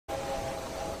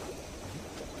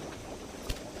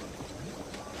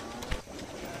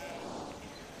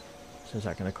So is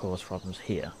that going to cause problems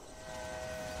here?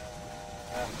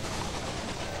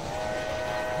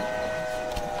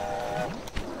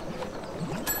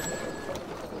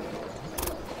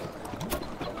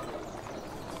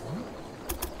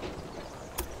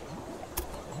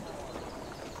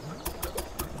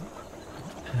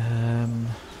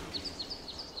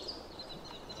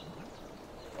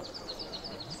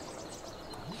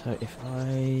 So if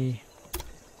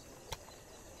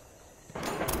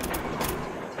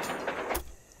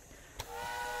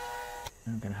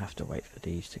I'm going to have to wait for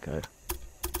these to go.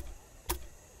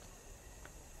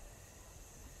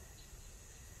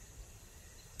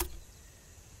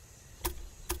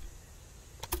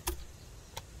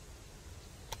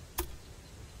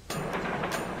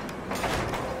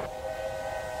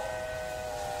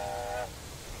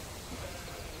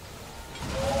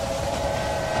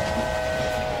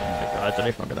 I don't know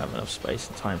if I'm going to have enough space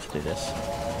and time to do this.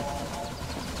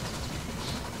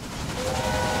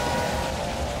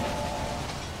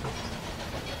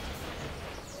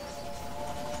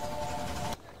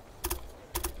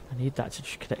 I need that to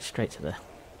just connect straight to there.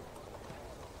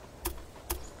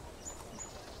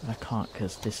 I can't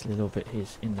because this little bit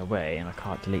is in the way, and I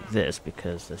can't delete this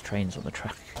because there's trains on the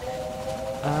track.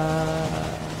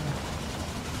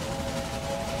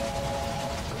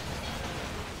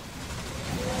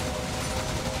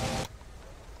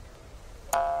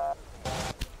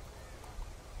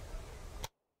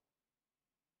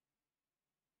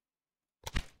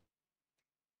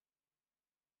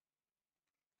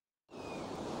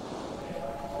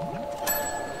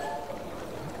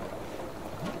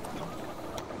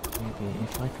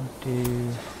 If I can do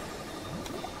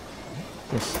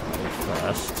this side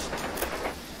first,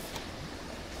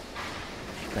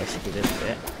 basically this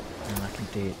bit, and I can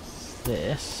do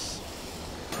this,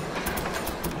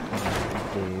 and I can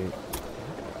do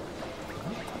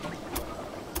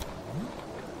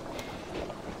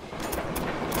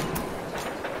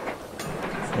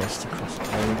this to cross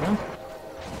over.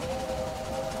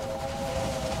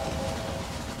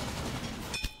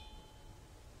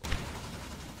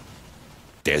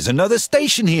 There's another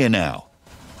station here now.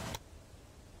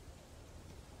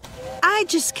 I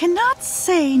just cannot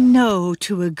say no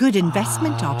to a good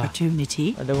investment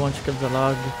opportunity. And the one comes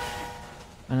along,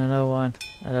 and another one,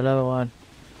 and another one.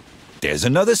 There's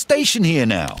another station here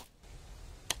now.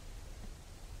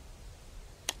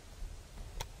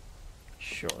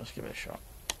 Sure, let's give it a shot.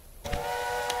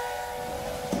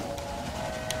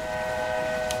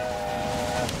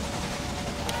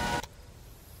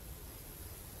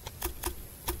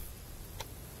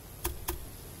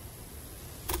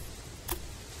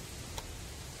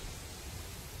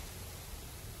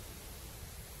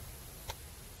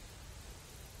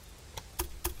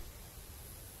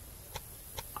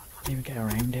 I can't even get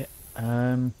around it.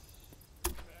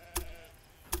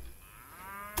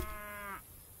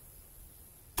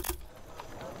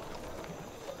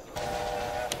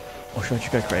 Or should I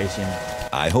just go crazy and...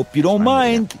 I hope you don't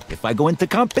mind if I go into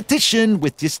competition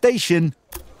with your station.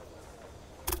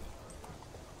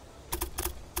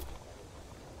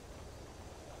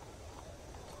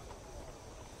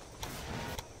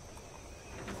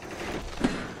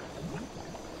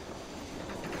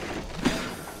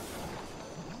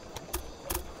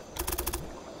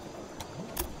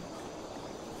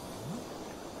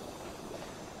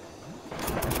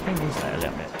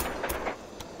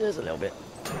 There's a little bit.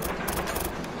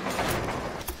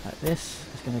 Like this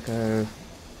is going to go over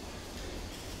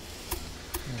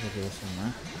here somewhere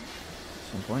at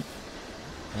some point.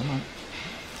 Come on.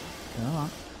 Come on.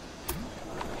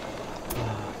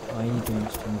 Why are you doing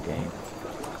this in the game?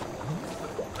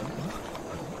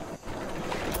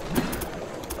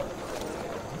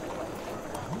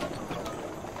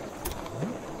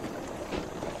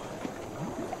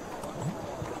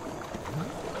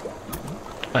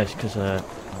 Oh, it's because, I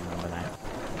remember now.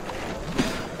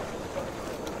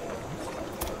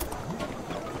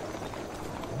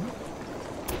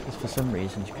 Because for some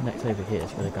reason, to connect over here,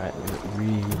 it's going to go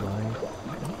really wide.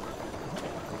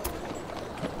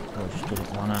 So I just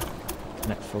didn't want to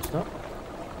connect full stop.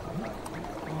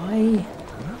 Why?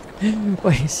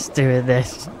 Why is it doing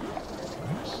this?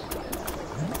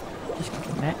 Just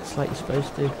connect like you're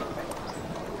supposed to.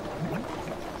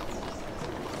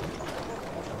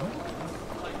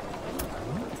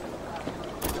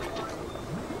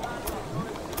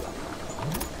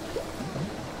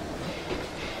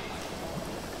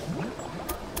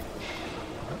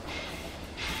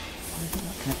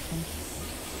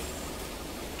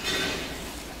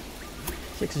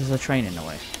 Six is a train in a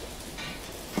way.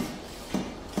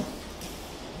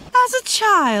 As a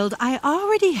child, I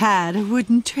already had a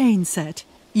wooden train set.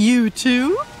 You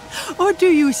too? Or do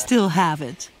you still have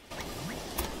it?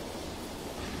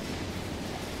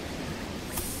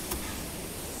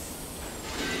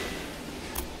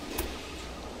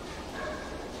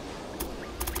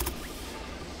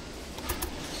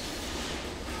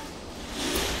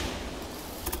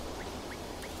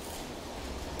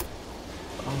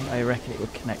 Oh, I reckon it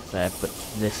would connect there, but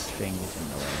this thing is in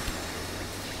the way.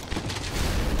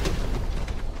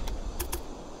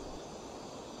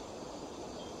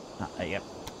 There you go.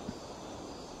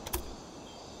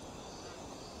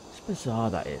 It's bizarre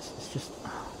that is. It's just...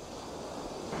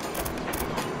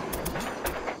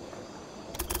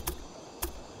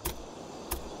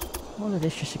 all of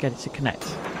this just to get it to connect.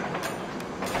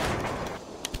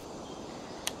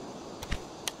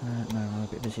 No, I'm a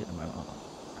bit busy at the moment.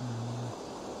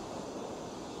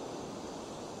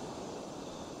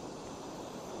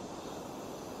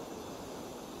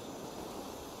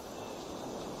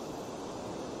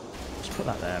 Let's put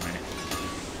that there a minute.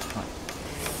 Right.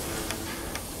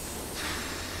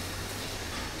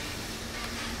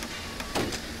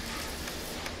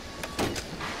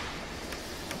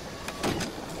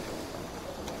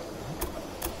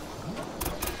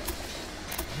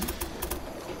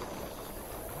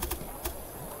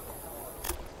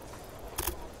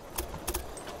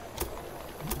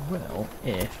 Well,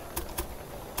 if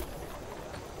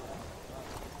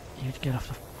you'd get off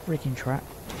the freaking track.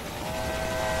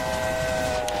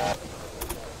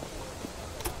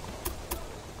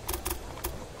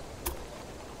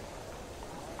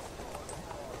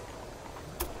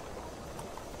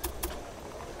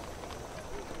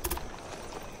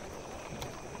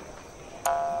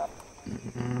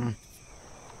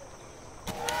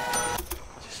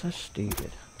 It's so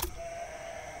stupid.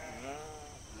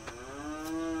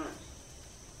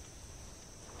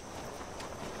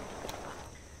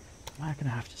 Am I gonna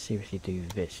have to seriously do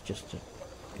this just to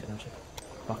get them to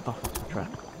fuck off the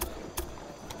track?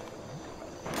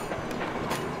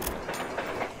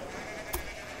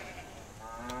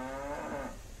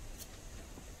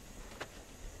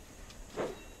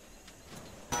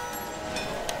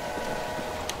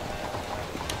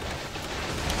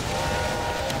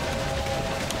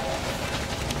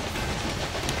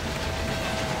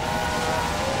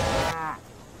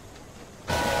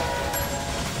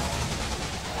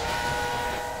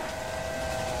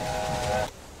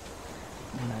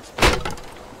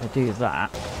 Do that.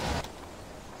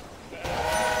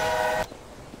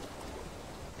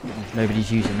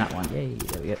 Nobody's using that one. Yay,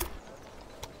 there we go.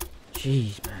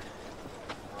 Jeez, man.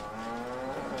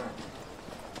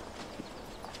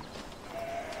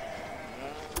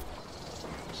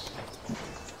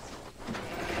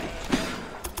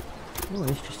 Oh,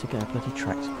 it's just to get a bloody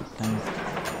track to put down.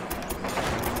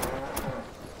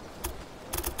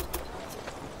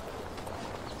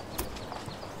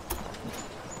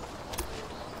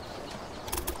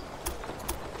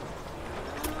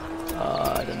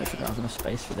 I don't know if I have enough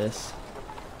space for this.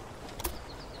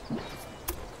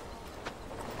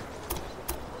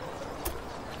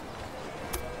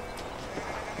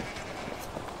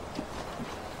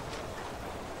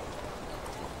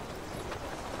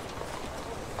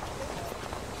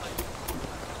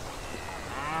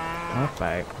 How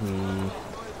about we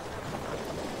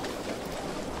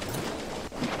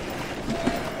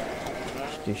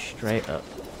just do straight up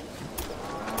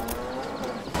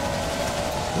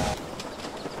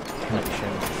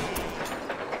connections.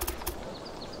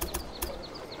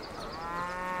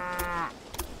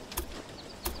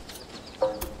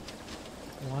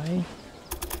 Why?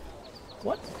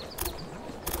 What?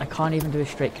 I can't even do a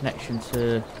straight connection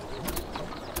to...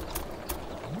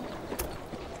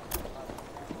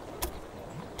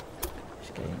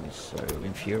 This game is so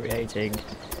infuriating.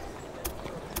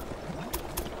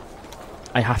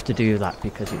 I have to do that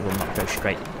because it will not go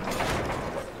straight.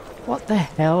 What the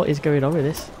hell is going on with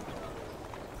this?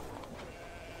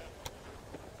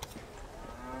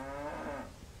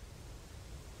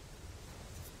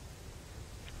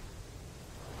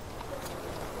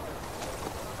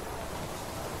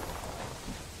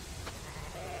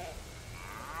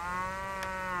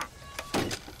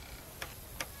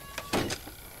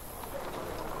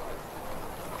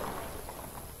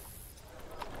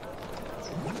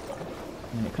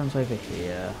 And it comes over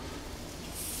here.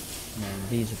 And then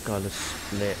these have got to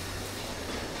split.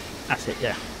 That's it,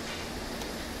 yeah.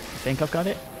 I think I've got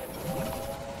it.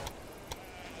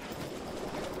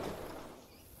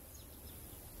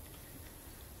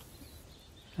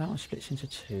 That one splits into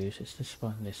two, so it's this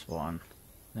one,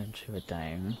 then two are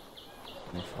down.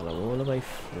 And they follow all the way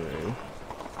through.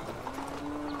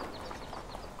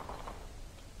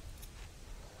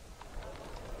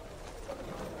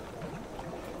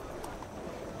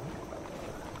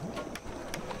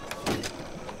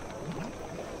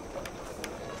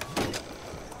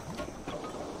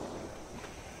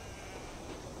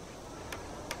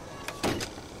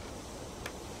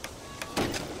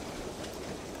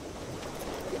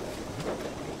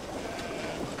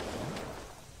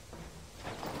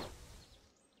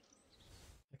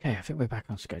 I think we're back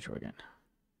on schedule again.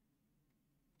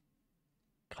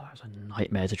 God, that was a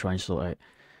nightmare to try and sort out.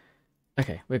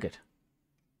 Okay, we're good.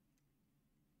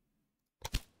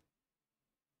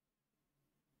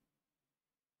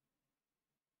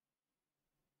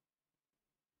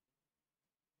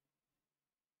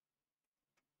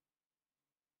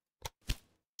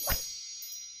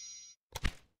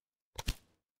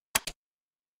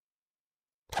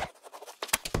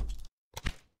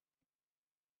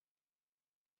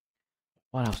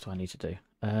 What else do I need to do?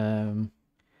 I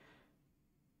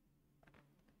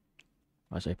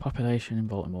say population in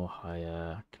Baltimore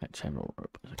higher, connect 10 rural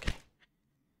robots. Okay.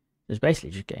 It's basically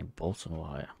just getting Baltimore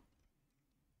higher.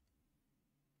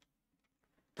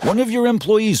 One of your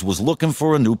employees was looking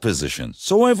for a new position,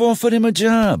 so I've offered him a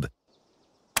job.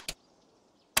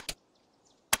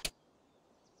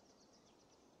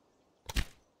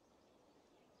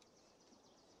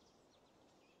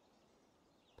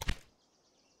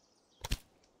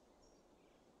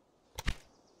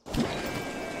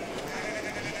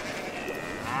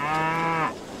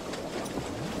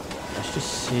 Let's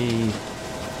just see.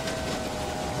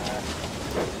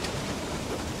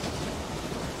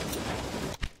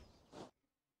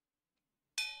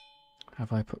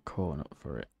 Have I put corn up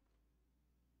for it?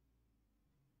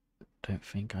 Don't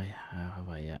think I have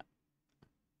I yet?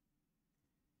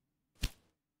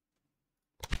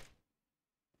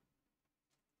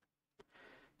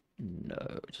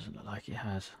 No, it doesn't look like it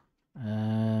has.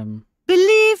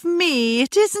 Believe me,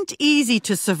 it isn't easy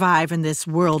to survive in this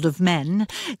world of men.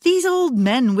 These old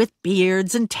men with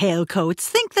beards and tailcoats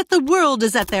think that the world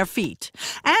is at their feet.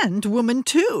 And women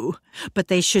too. But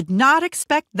they should not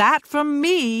expect that from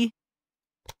me.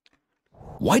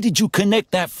 Why did you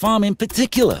connect that farm in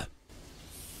particular?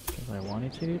 Because I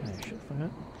wanted to, no shit for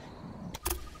that.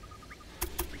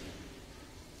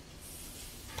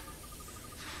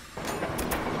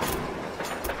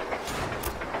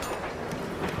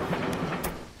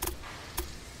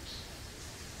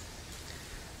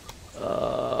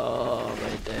 Oh,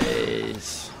 my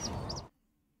days.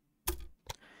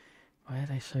 Why are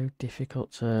they so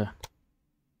difficult to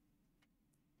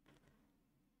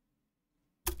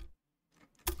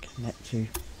connect to?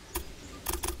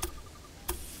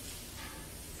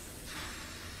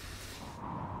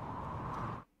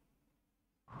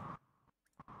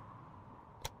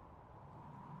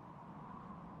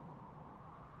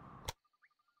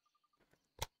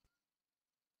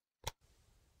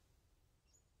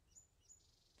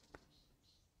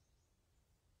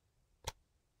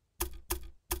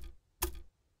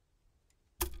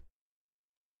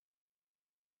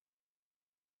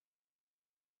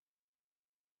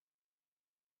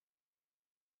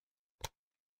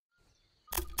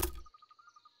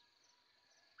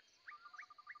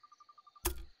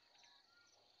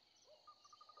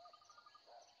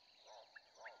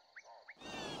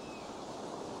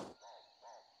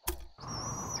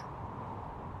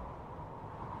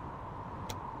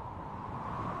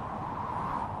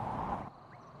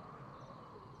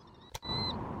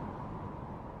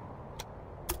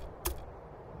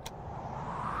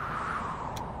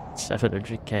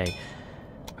 $700K.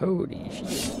 Holy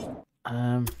shit.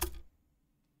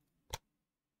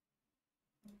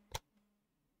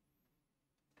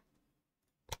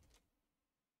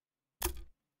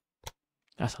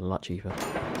 That's a lot cheaper.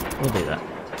 We'll do that.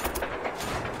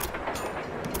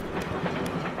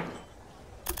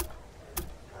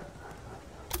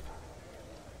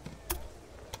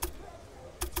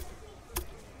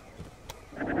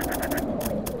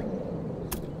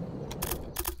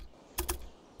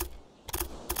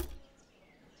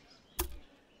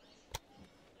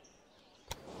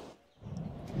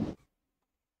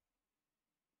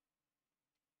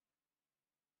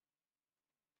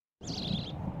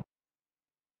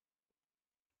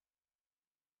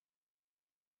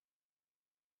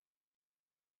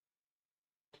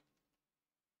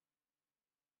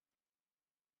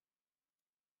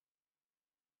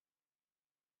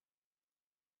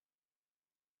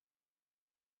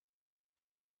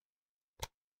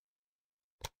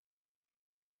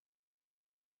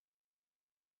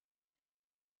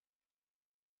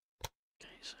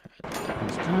 So that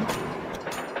one's done.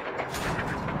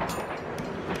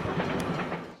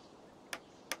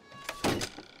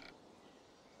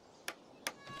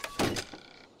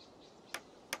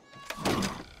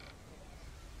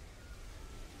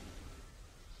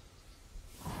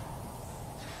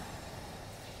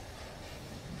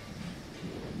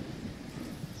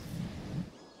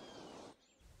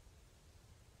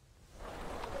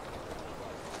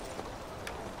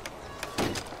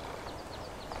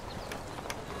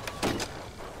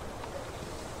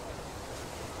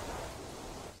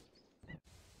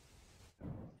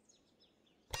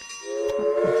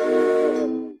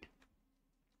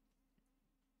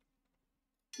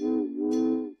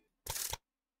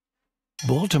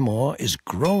 Baltimore is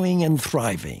growing and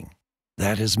thriving.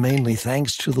 That is mainly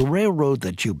thanks to the railroad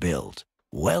that you built.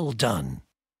 Well done.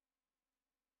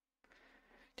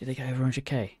 Did they get over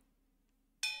 100k?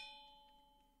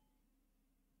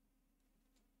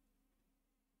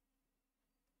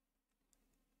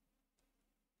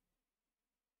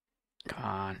 Come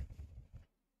on.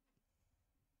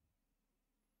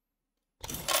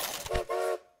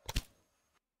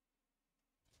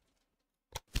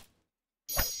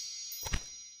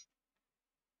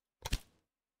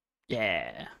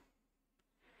 Yeah.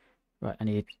 Right, I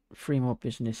need 3 more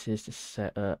businesses to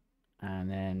set up, and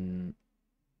then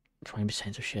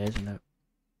 20% of shares in the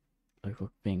local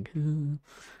thing.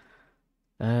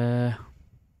 Let's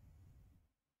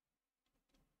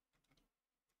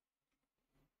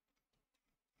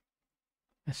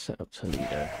set up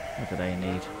Toledo. What do they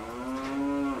need?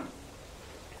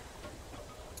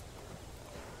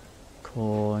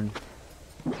 Corn.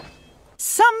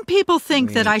 Some people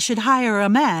think that Wait. I should hire a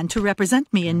man to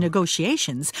represent me in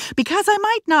negotiations because I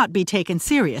might not be taken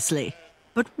seriously.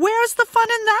 But where's the fun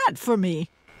in that for me?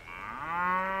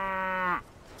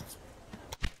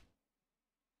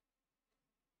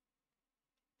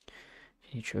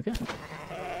 You need sugar?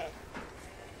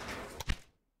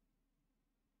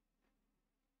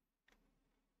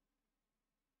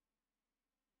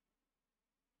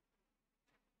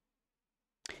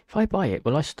 If I buy it,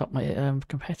 will I stop my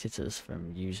competitors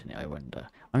from using it, I wonder?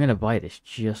 I'm going to buy this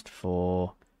just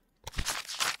for...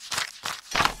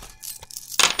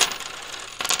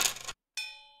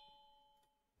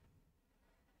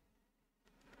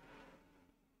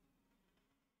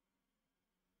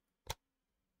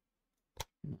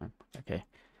 No, okay.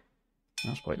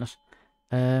 That's pointless.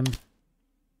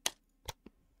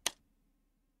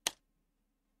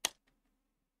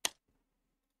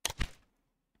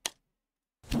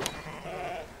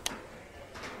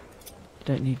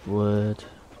 You don't need wood.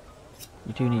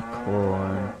 You do need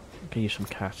corn. You can use some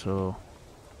cattle.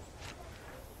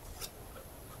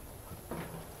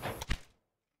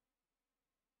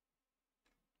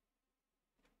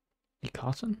 Need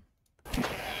cotton?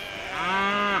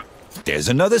 There's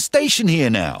another station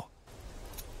here now.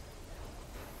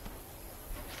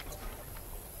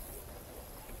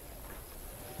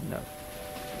 No.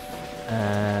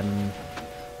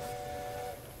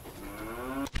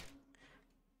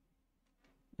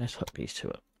 Let's hook these two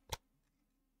up.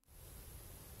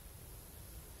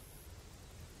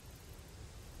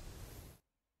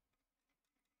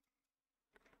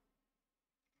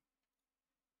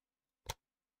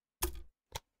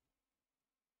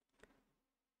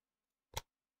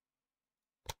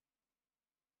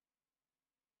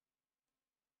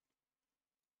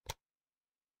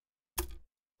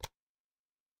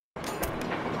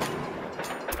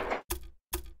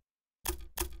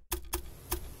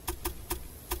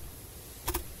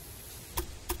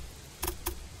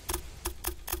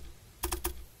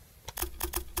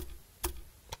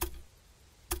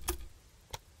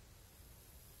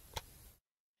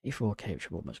 E4K, which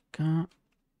we've almost got.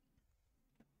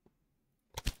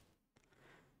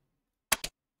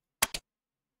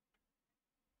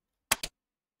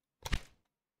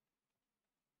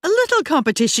 A little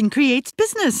competition creates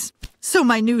business, so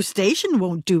my new station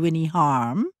won't do any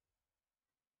harm.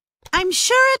 I'm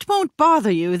sure it won't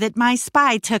bother you that my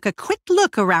spy took a quick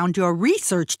look around your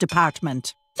research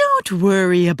department. Don't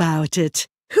worry about it.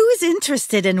 Who's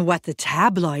interested in what the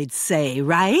tabloids say,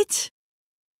 right?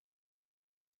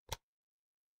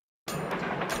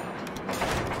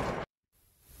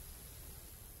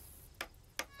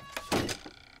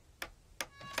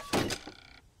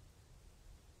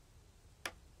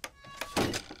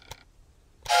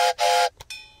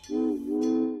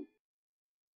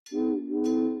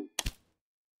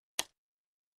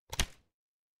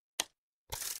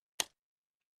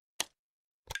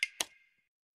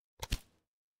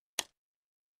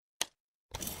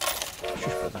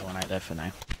 Just put that one out there for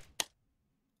now. I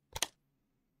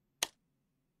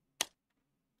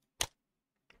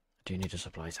do need a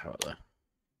supply tower though.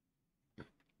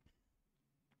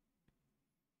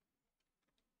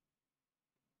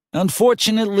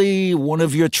 Unfortunately, one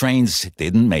of your trains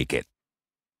didn't make it.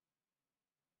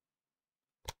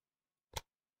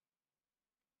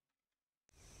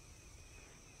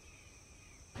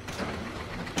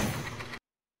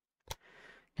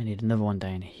 I need another one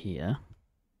down here.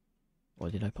 Or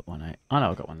did I put one out? Oh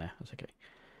no, I got one there. That's okay.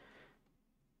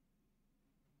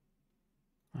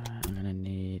 I'm gonna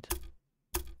need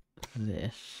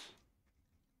this.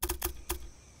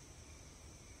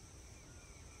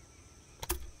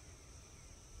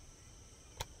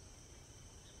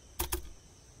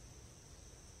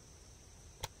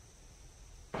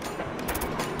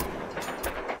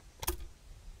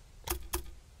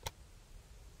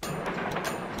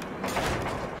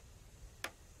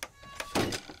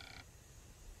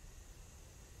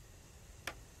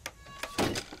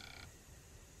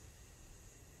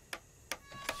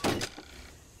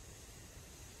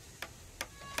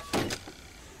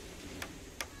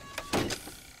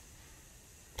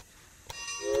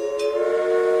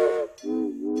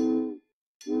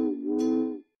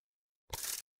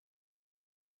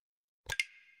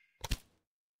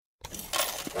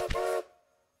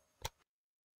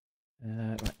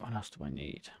 else do I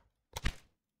need?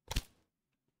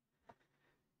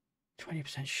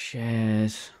 20%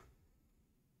 shares.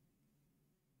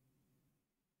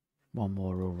 One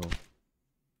more rural.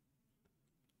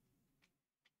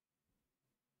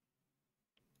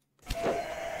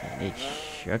 I need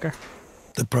sugar.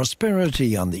 The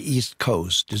prosperity on the East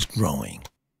Coast is growing.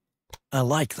 I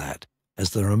like that,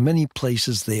 as there are many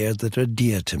places there that are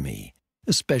dear to me,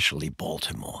 especially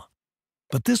Baltimore.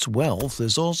 But this wealth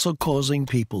is also causing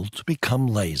people to become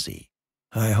lazy.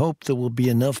 I hope there will be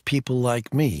enough people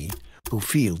like me who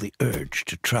feel the urge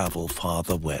to travel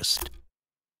farther west.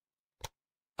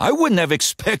 I wouldn't have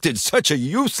expected such a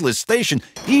useless station,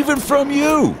 even from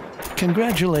you.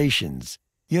 Congratulations.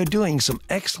 You're doing some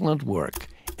excellent work,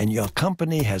 and your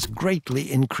company has greatly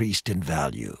increased in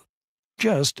value,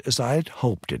 just as I had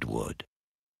hoped it would.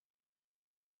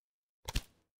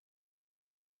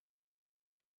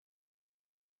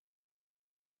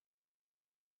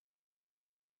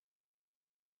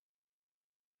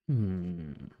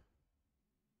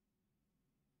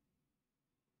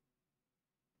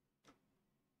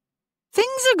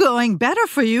 Things are going better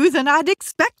for you than I'd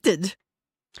expected.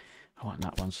 I want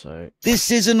that one, so...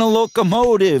 This isn't a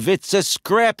locomotive, it's a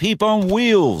scrap heap on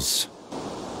wheels.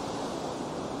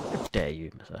 How dare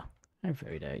you, sir? How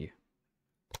very dare you?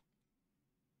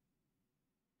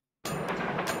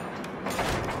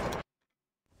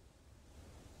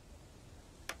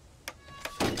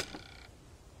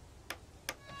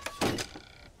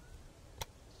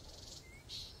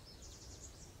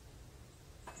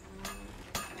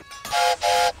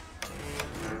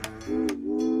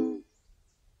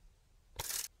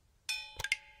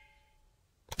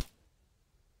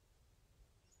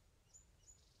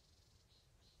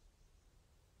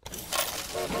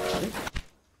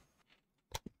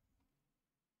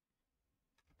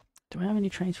 Do I have any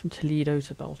trains from Toledo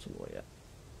to Baltimore yet?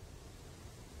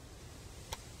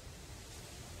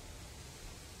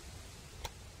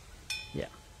 Yeah.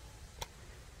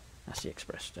 That's the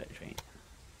express train.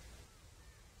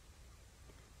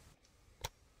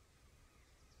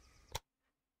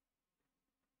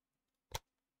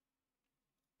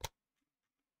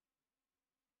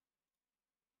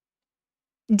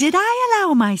 Did I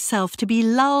allow myself to be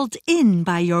lulled in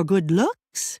by your good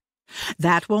looks?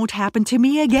 That won't happen to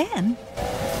me again.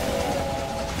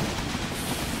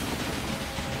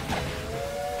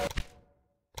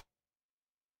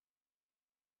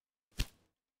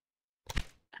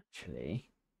 Actually...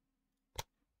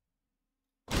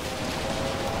 Oh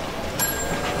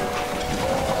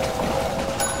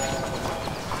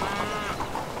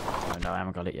no, I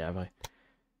haven't got it yet, have I?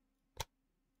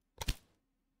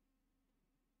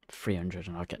 300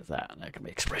 and I'll get that, and that can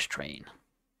be express train.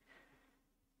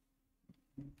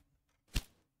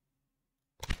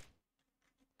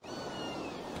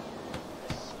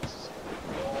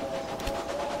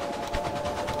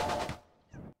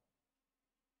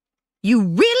 You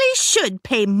really should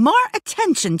pay more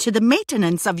attention to the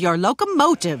maintenance of your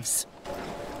locomotives.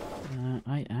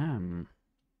 I am.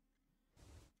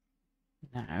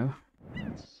 Now.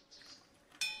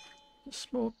 A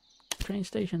small train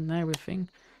station there with thing.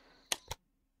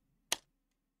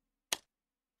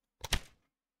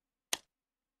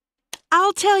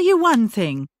 I'll tell you one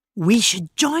thing. We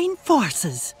should join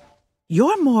forces.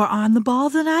 You're more on the ball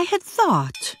than I had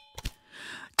thought.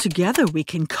 Together we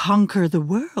can conquer the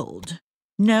world.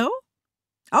 No?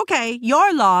 Okay,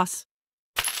 your loss.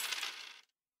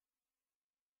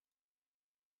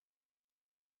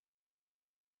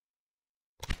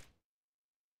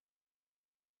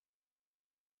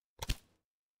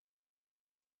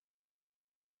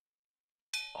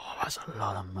 Oh, that's a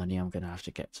lot of money I'm going to have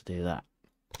to get to do that.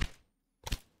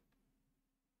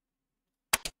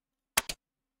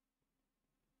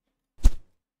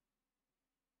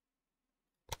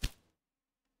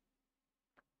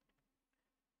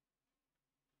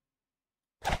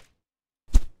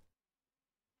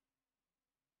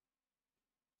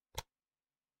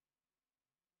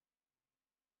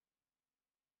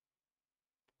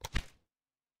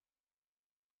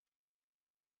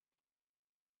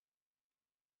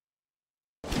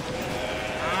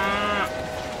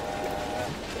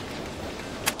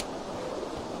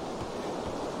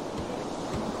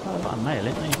 Quite a lot of mail,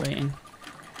 isn't he, waiting?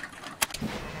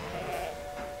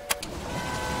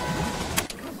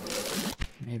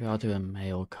 Maybe I'll do a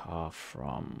mail car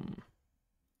from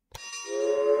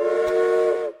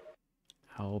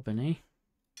Albany,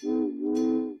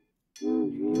 New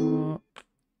York,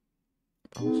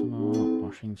 Baltimore,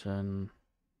 Washington,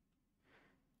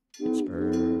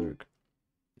 Pittsburgh,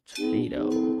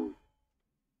 Toledo.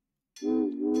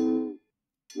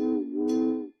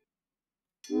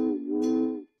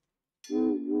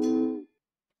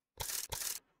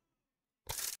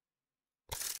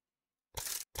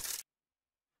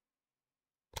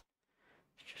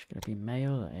 gonna be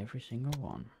male at every single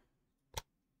one.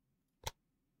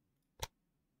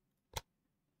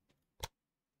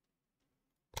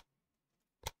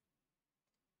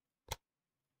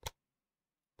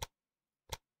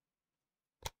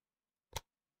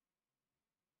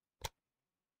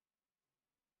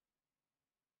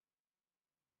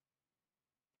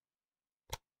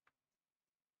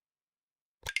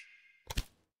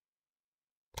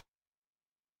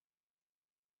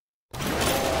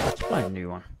 Let's buy a new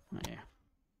one. Oh, yeah.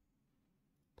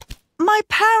 My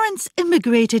parents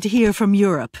immigrated here from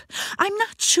Europe. I'm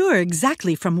not sure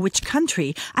exactly from which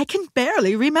country. I can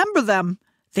barely remember them.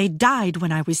 They died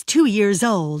when I was 2 years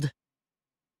old.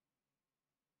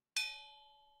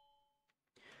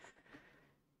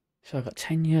 So I've got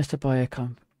 10 years to buy a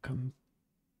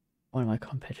one of my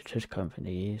competitors'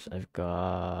 companies. I've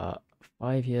got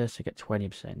 5 years to get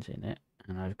 20% in it,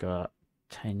 and I've got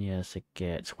 10 years to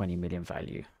get 20 million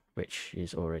value, which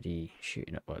is already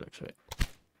shooting up by the looks of it.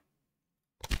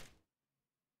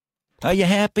 Are you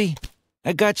happy?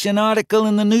 I got you an article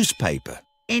in the newspaper.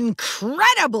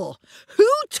 Incredible! Who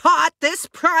taught this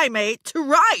primate to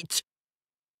write?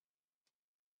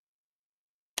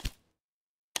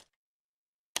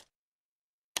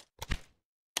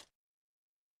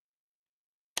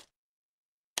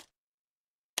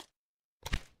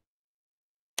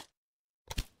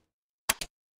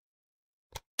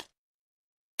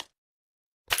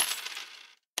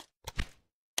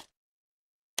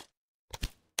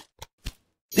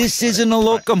 This isn't a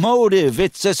locomotive,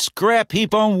 it's a scrap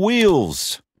heap on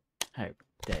wheels. How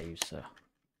dare you, sir?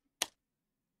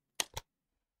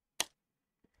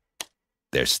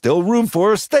 There's still room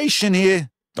for a station here,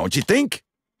 don't you think?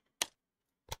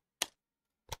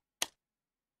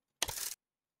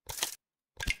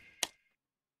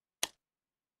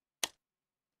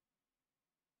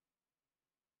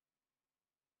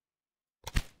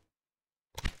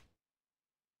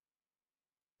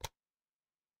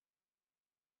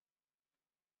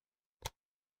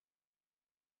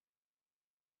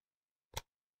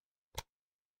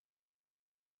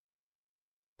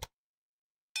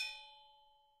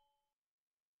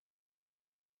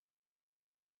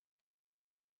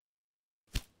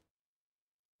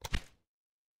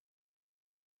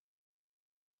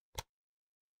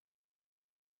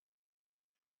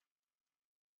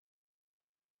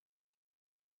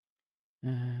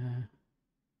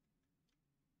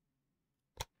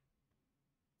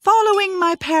 Following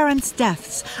my parents'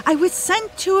 deaths, I was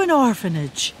sent to an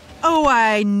orphanage. Oh,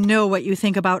 I know what you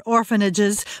think about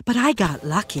orphanages, but I got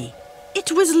lucky.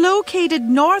 It was located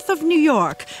north of New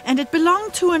York, and it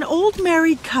belonged to an old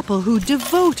married couple who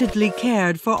devotedly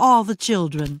cared for all the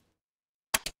children.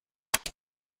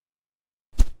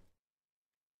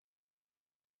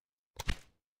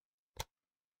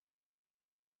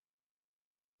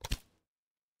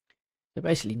 So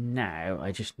basically now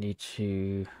I just need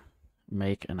to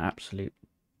make an absolute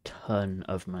ton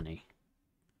of money.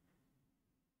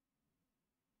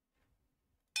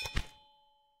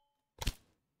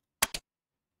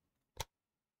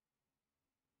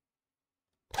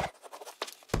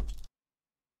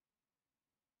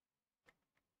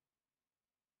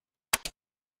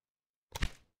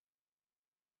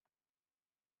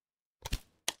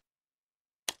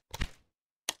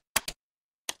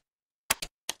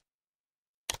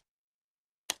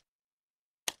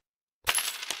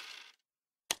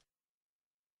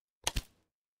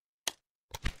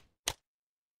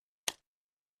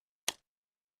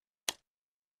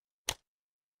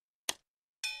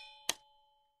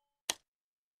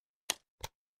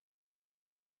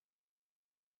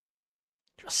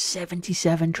 Just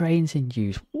 77 trains in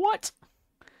use. What?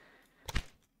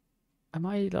 Am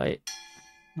I like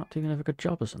not doing a good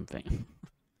job or something?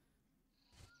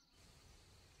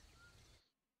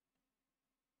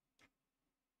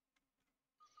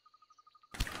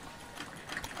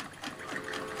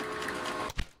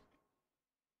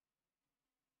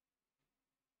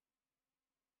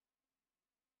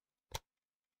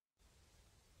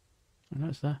 I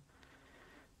noticed that.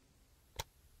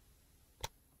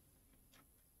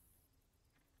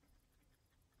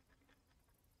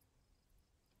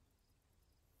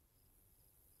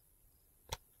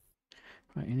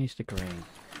 Right, who needs the green?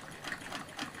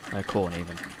 Corn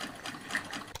even.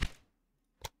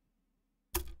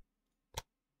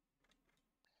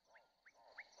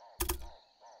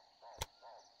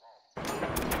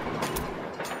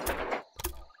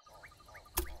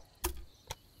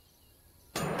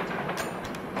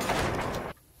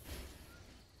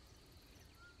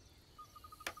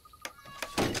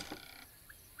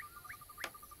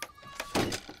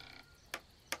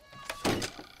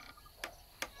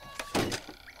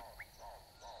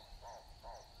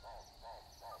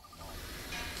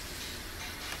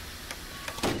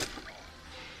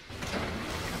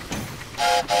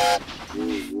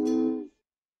 I've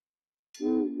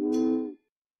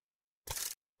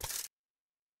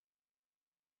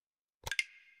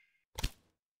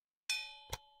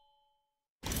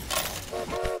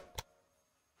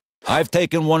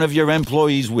taken one of your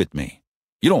employees with me.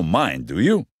 You don't mind, do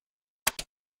you?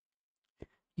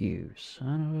 You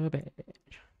son of a bitch.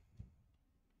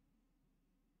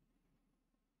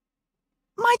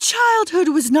 My childhood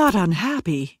was not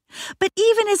unhappy, but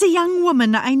even as a young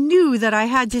woman, I knew that I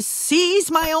had to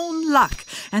seize my own luck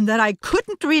and that I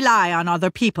couldn't rely on other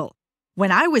people.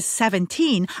 When I was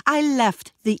 17, I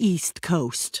left the East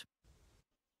Coast.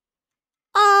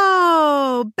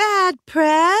 Oh, bad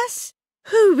press?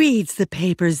 Who reads the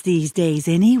papers these days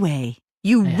anyway?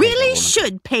 You I hate that really woman.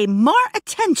 should pay more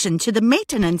attention to the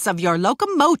maintenance of your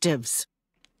locomotives.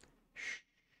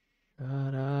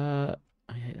 Shut up.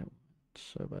 I hate that woman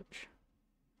so much.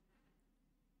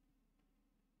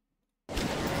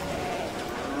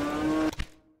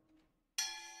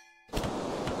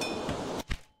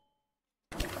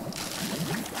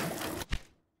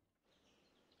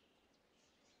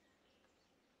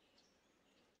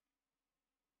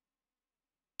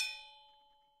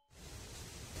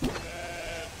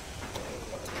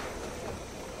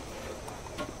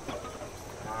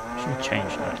 Should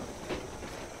change that.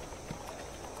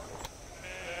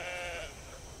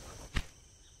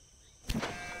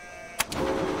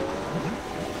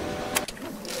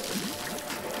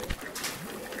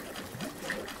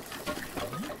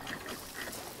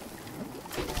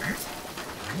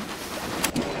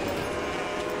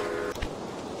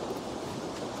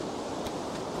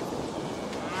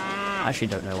 I actually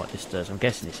don't know what this does. I'm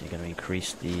guessing this is going to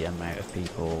increase the amount of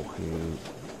people who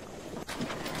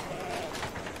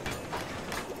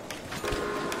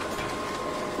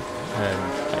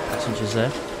like passengers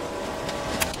there.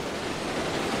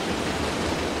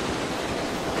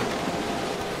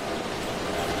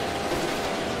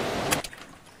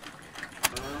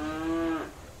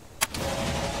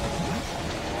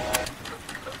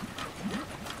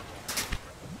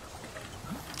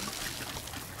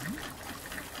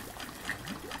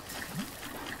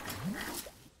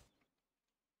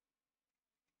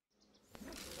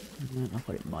 I'll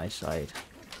put it my side.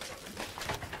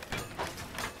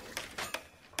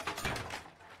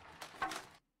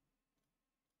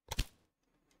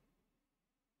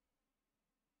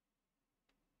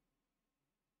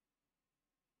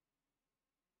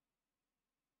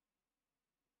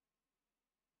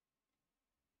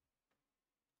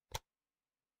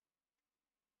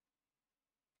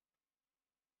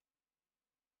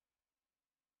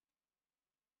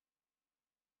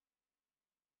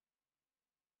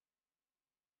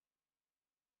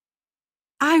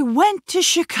 I went to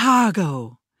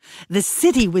Chicago. The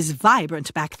city was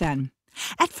vibrant back then.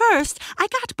 At first, I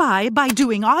got by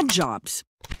doing odd jobs.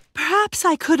 Perhaps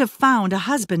I could have found a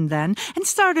husband then and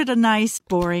started a nice,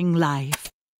 boring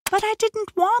life. But I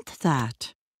didn't want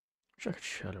that. Wish I could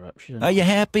shut her up. She's Are you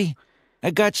happy?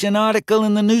 I got you an article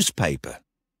in the newspaper.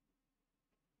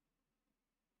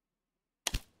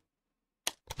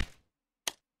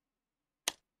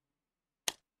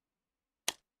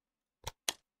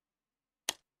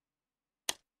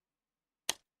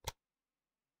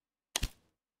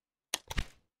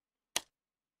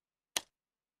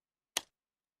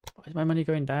 Why is my money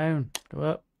going down? Go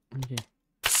up. Thank you.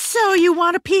 So you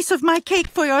want a piece of my cake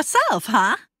for yourself,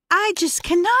 huh? I just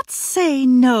cannot say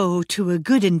no to a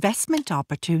good investment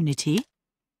opportunity.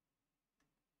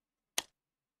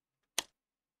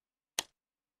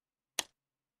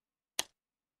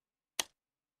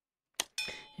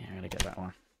 Yeah, I'm gonna get that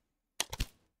one.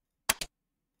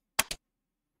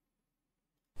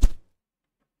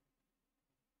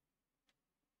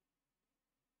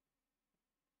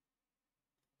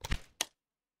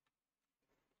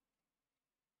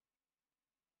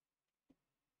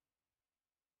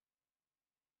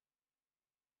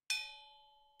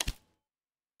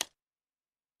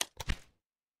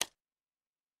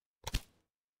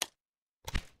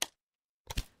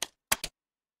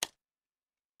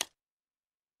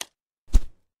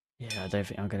 Yeah, I don't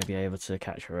think I'm going to be able to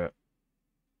catch her up.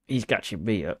 He's catching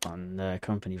me up on the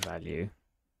company value.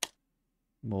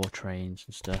 More trains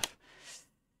and stuff.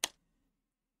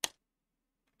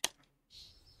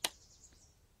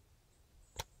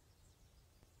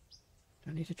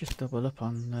 I need to just double up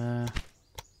on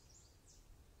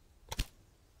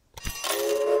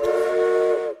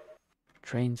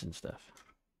trains and stuff.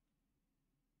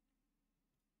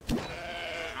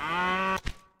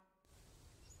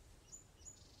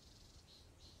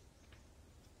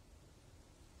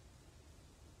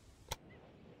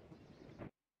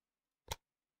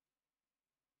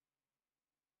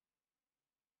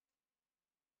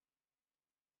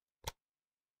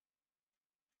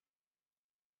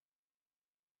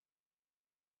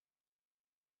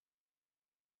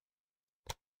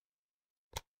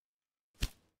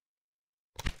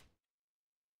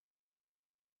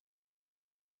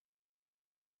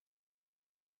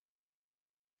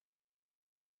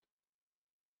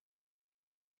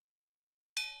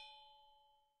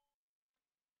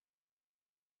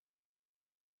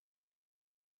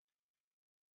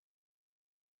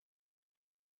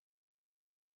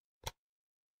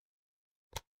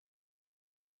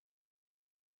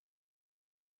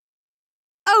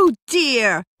 Oh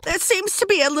dear, there seems to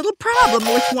be a little problem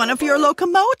with one of your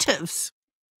locomotives.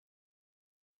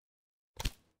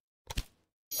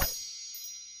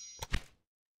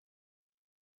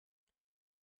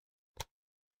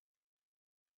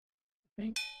 I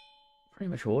think pretty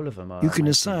much all of them are. You can making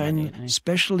assign money, aren't they?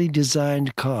 specially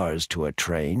designed cars to a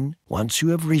train once you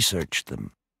have researched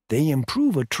them. They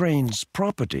improve a train's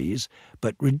properties,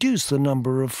 but reduce the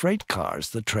number of freight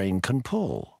cars the train can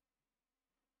pull.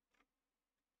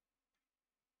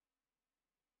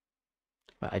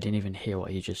 But I didn't even hear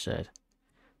what you just said.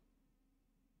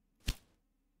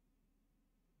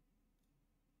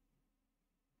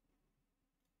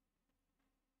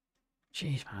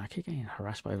 Jeez, man, I keep getting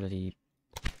harassed by bloody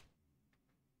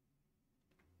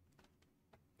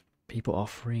people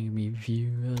offering me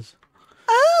viewers.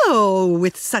 Oh,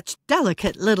 with such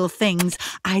delicate little things,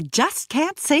 I just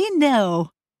can't say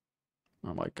no.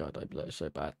 Oh my god, I blow so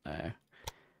bad now.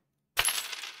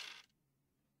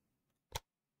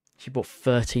 She bought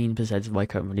 13% of my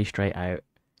company straight out.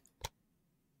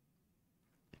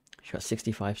 She got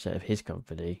 65% of his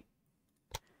company.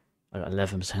 I got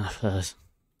 11% of hers.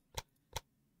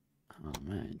 Oh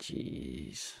man,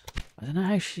 jeez. I don't know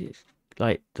how she,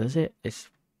 like, does it?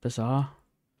 It's bizarre.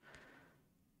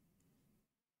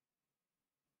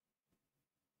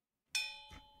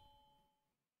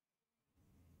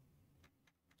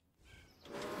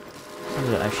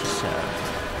 Look how she's set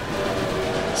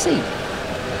up. See?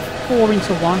 4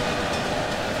 into 1.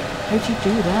 How'd you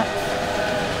do that?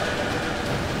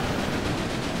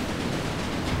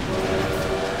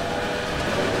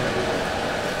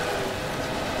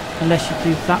 Unless you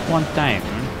do that one down,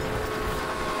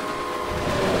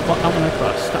 what that one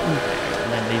across, that one down,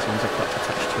 and then these ones are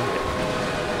attached to it.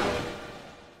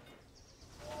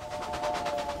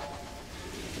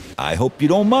 I hope you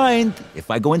don't mind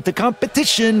if I go into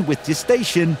competition with your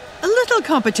station. A little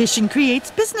competition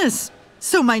creates business,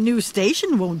 so my new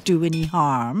station won't do any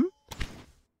harm.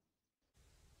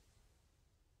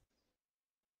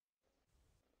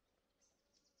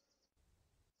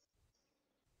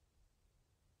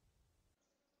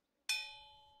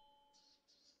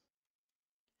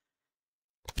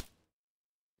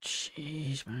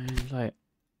 Jeez, man, like...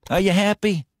 Are you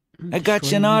happy? I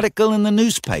got you an article in the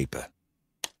newspaper.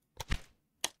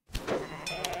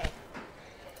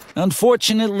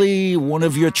 Unfortunately, one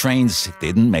of your trains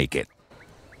didn't make it.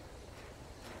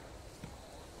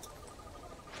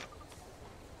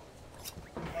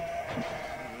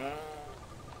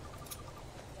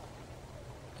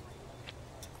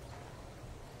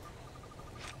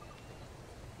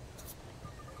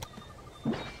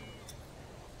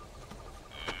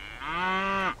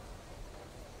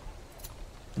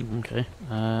 Okay,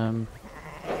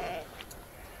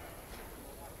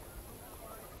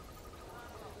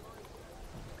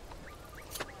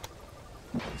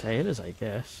 Tailors, I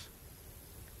guess.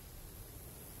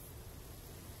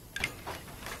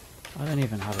 I don't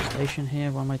even have a station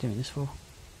here. What am I doing this for?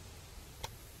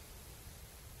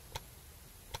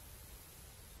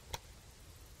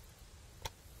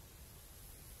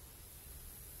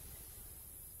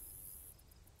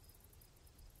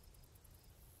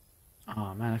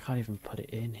 Oh man, I can't even put it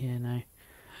in here now.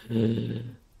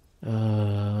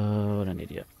 What an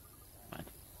idiot. Right.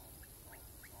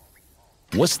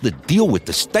 What's the deal with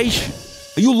the station?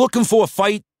 Are you looking for a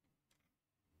fight?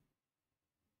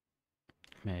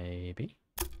 Maybe.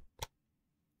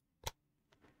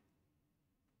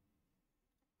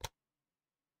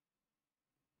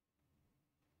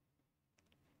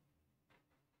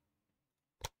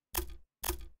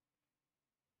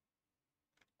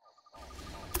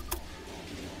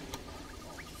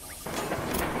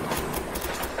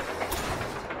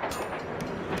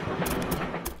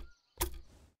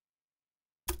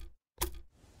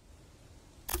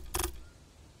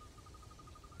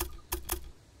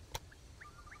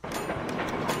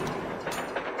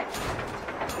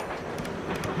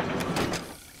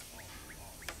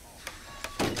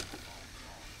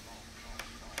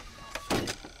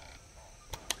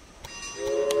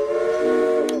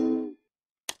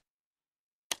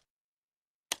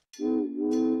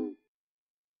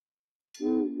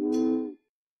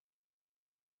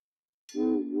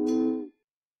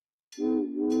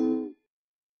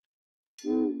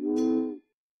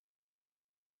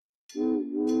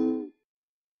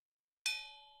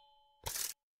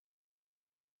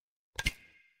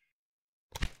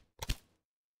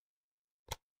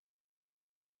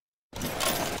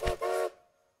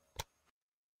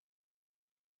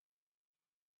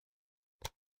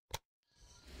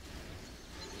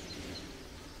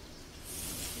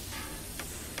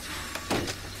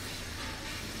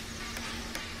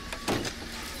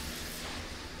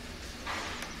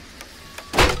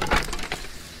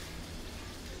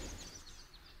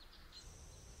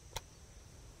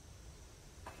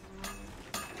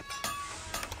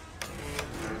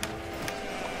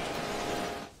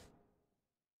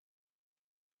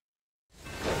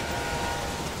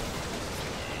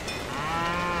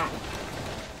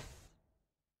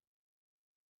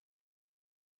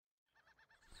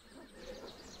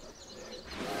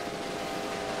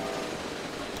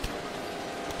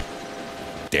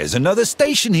 There's another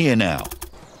station here now.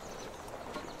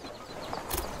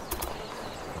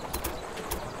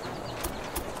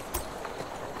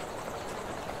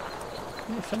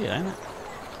 Yeah, funny, ain't it?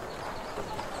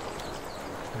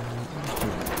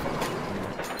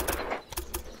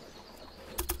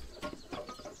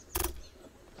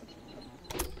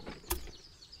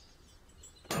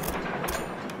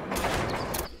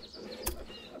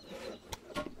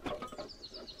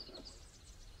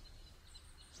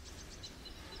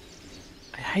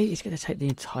 I hate it's going to take the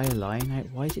entire line out.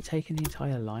 Why is it taking the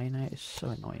entire line out? It's so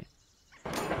annoying.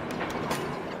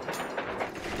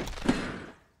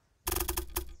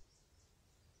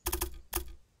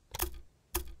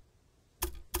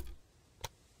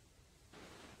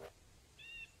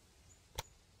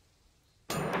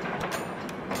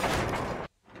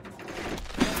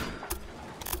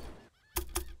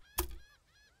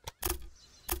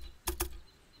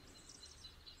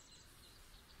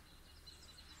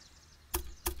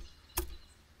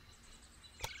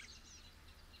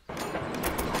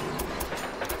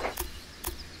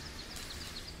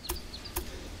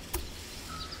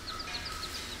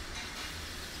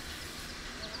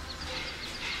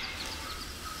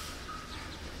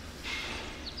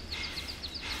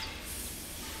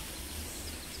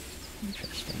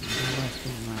 Interesting. Why is it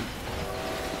doing that?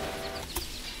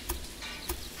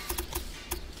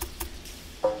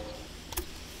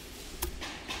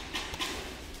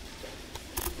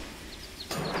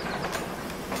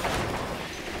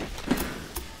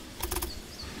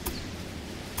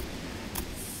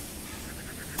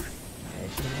 Okay,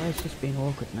 so why is this being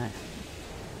awkward now?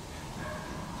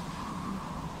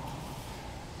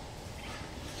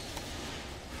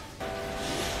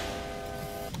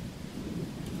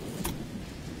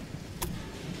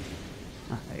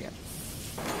 Ah, there you go.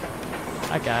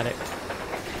 I got it.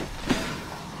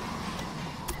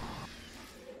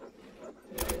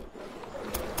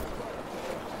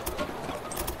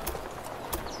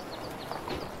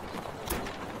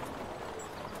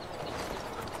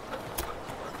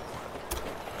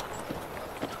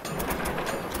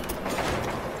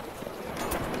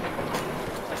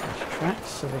 Tracks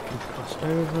so they can cross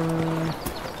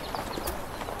over.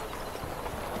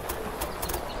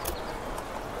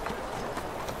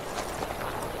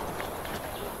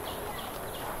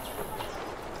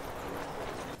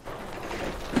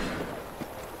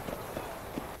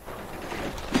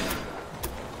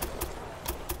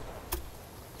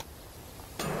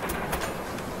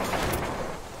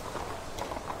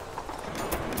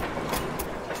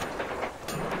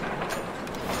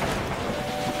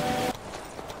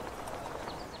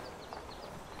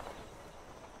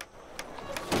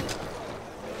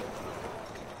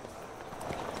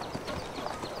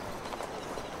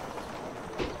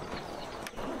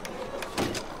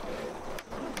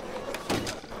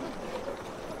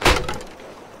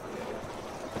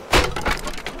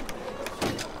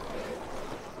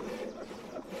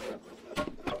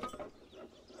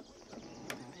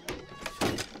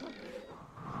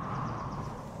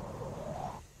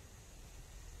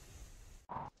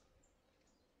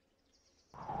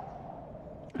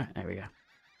 Alright, there we go.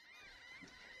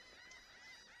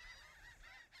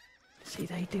 See,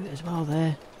 they do it as well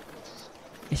there.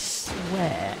 I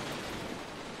swear.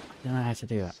 I don't know how to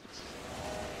do that.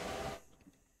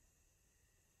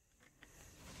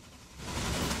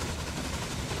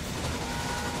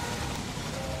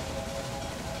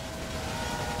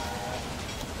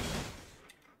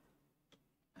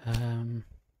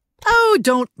 Oh,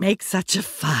 don't make such a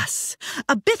fuss.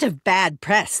 A bit of bad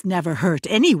press never hurt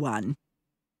anyone.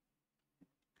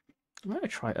 I'm going to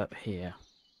try it up here.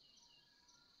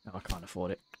 No, I can't afford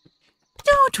it.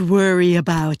 Don't worry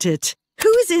about it.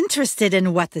 Who's interested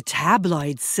in what the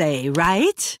tabloids say,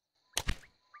 right?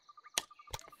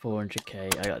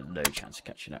 400k. I got no chance of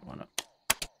catching that one up.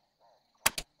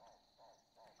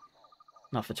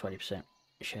 Not for 20%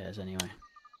 shares anyway.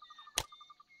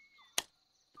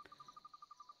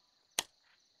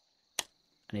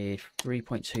 I need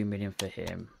 3.2 million for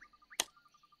him.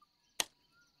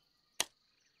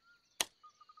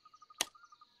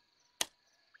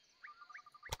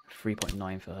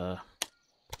 $3.9 for her.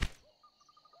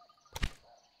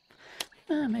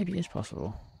 Maybe it's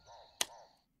possible.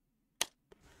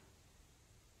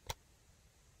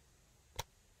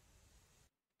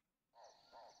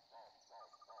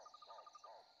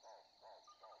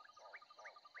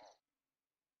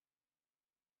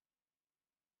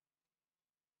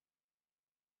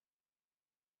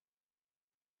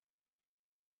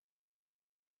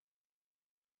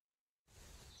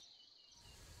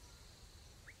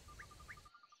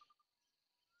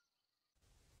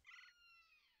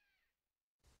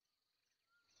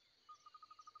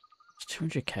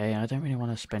 200k. I don't really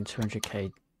want to spend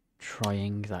 200k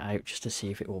trying that out just to see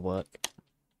if it will work.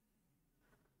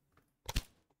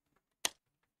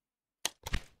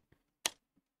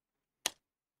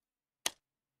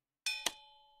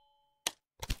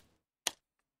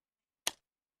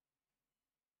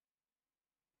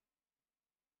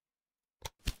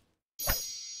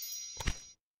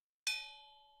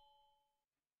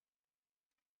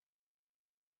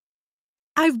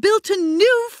 I've built a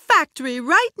new factory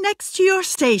right next to your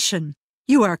station.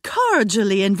 You are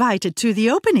cordially invited to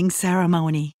the opening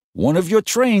ceremony. One of your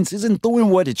trains isn't doing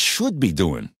what it should be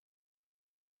doing.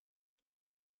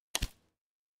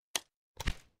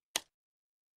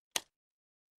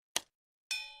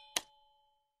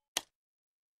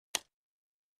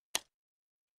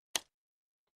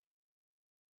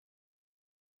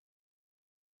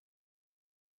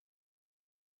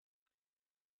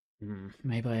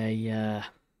 Maybe I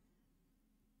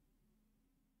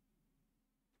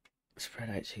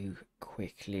spread out too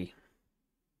quickly.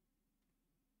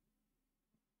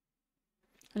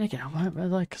 And again, I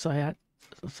won't like because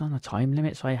it's on a time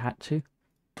limit, so I had to.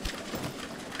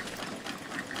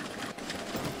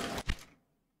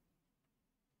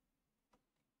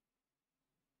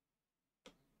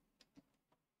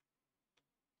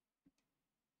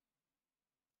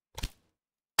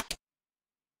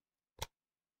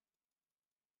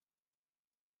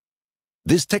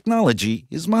 This technology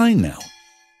is mine now.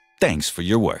 Thanks for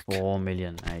your work. 4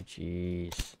 million. Oh,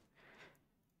 jeez.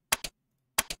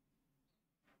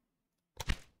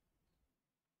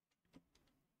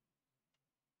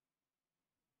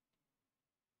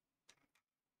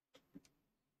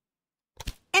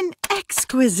 An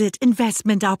exquisite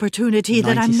investment opportunity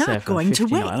that I'm not going to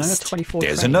 59. waste. 24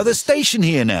 There's trains. another station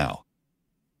here now.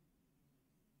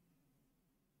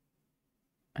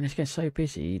 And it's getting so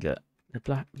busy that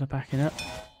they're backing up.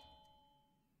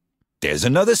 There's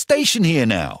another station here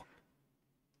now.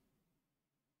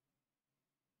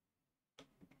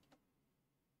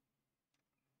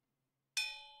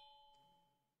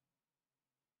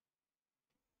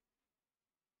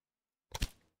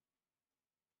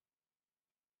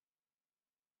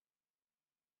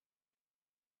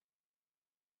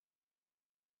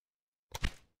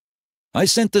 I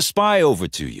sent the spy over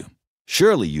to you.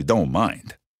 Surely you don't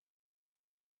mind.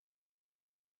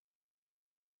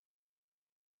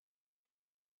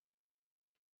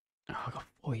 Oh, I've got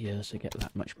 4 years to get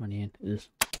that much money in. Ugh.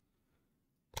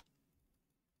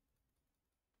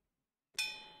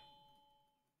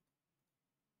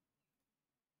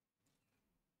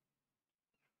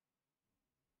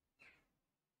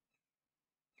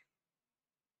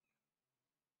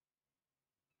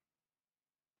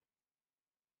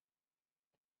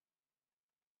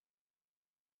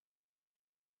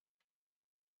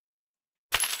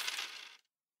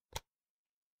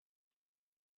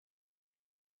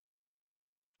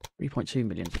 $3.2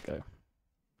 million to go.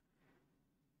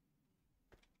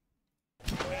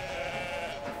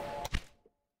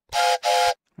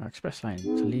 Express lane,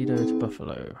 Toledo to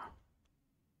Buffalo.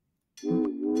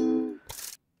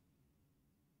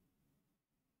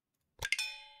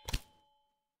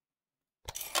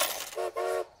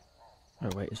 Oh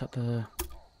wait, is that the...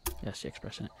 Yes, the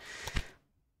express in it.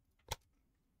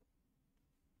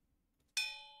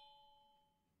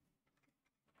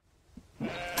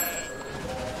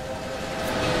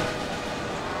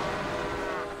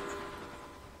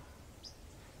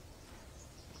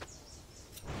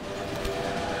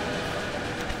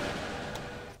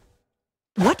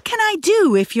 What can I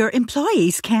do if your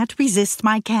employees can't resist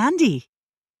my candy?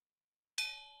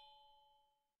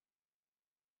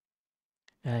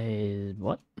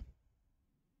 What?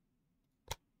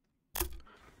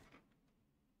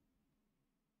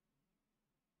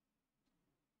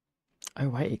 Oh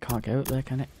wait, it can't go up there,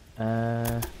 can it?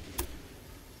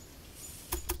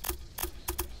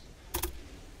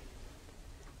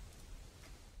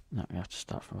 No, we have to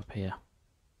start from up here.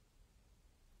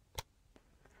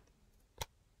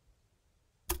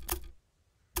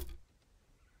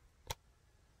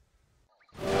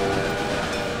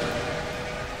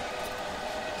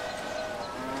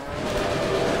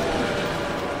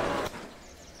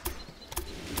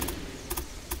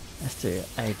 Let's do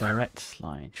a direct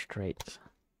line straight.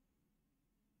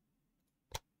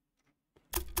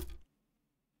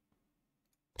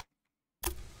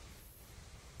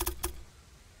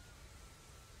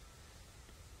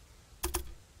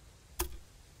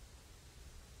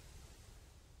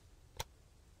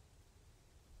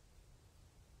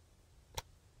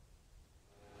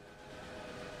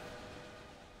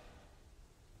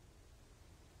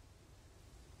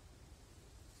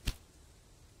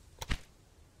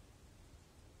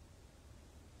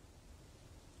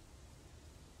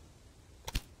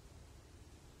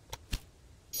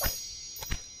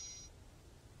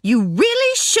 You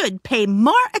really should pay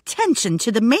more attention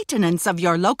to the maintenance of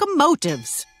your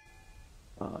locomotives.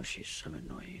 Oh, she's so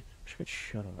annoying. I should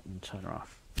shut her up and turn her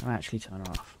off. I'll actually turn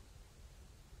her off.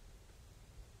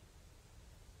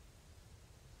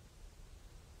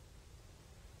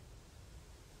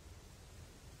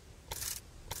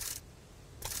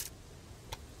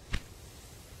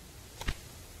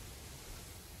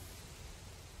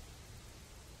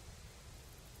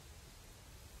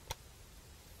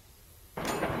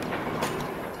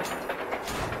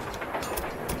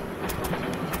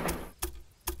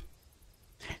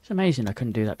 It's amazing I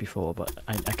couldn't do that before, but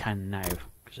I can now,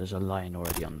 because there's a line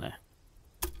already on there.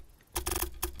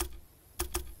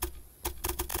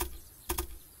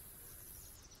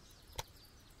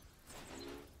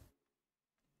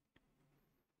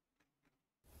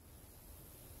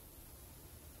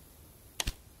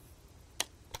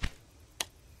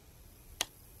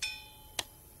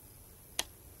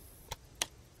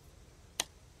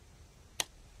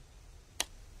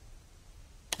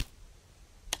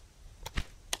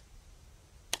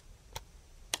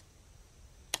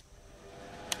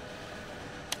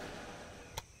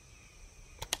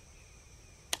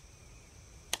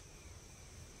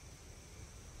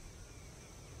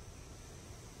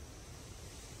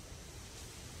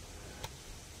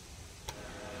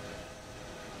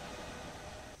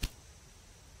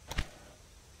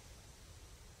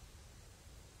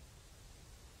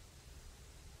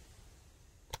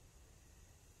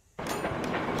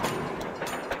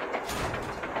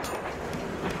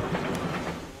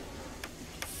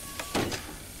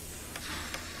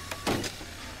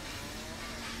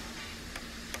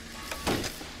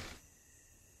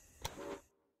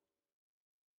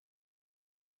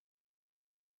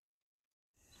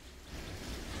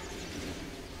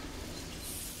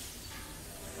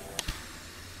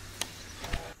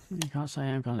 You can't say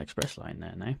I'm on an express line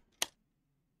there now.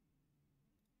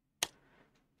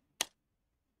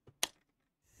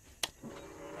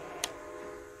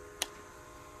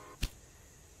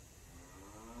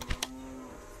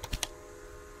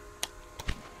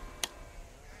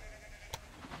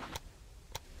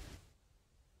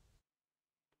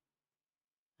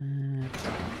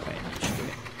 Wait, let's do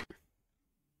it.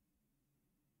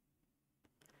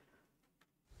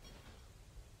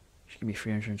 Should give me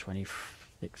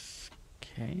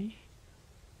 326k.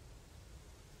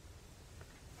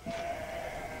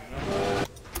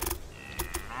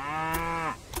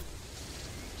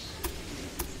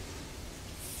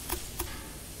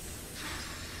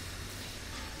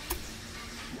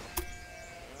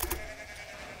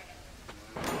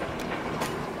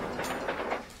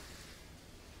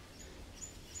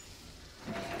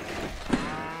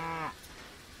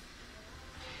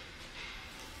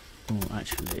 Oh,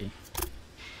 actually,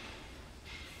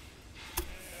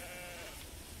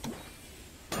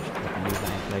 remove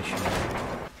that inflation.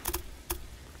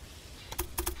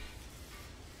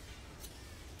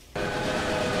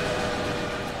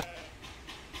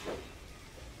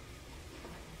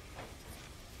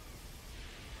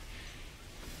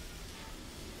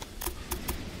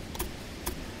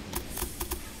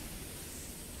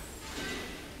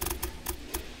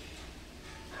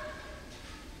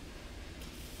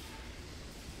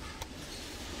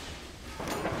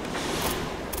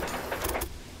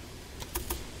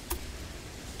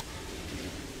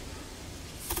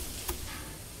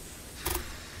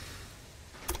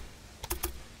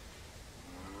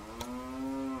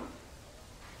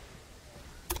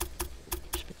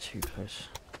 Too close.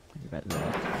 Maybe about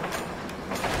there.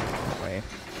 That way.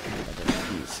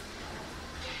 These.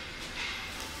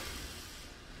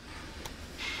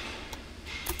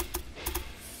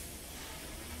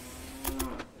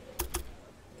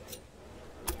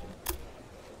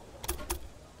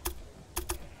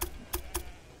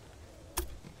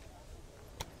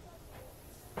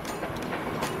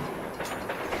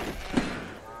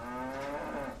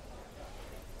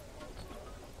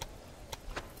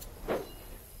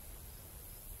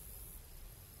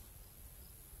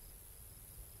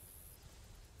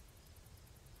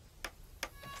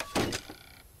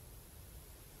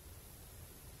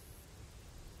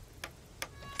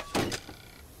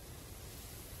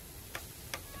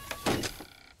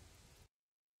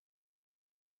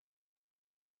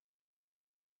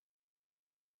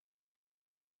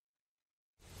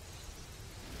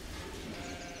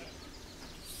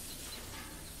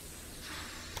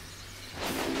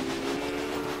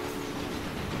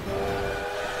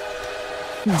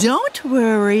 Don't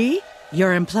worry.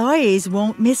 Your employees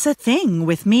won't miss a thing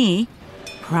with me.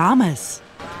 Promise.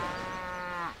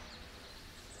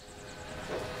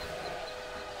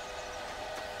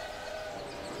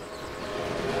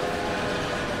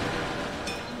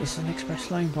 This is an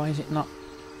express line, why is it not?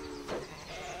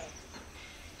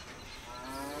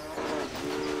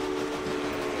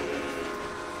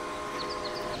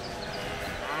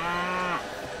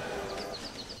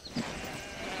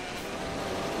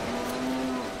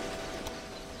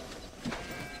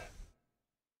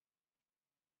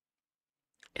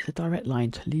 It's a direct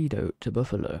line Toledo to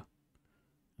Buffalo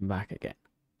and back again.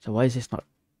 So why is this not?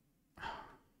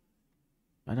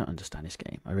 I don't understand this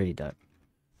game. I really don't.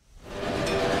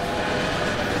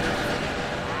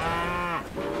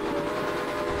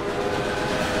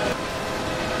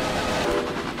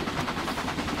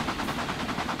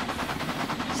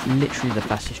 It's literally the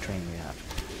fastest train we have.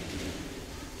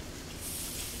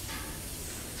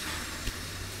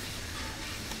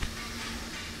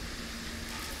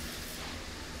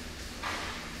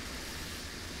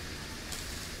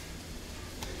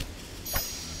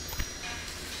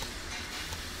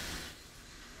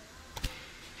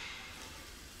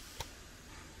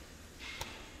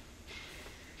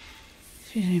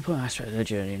 It's an important aspect of the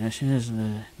journey, and as soon as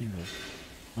the new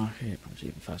market becomes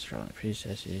even faster on the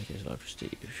predecessors, there's a lot of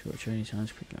prestige, short journey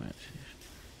times, quick limits.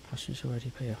 Passengers already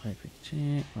pay a high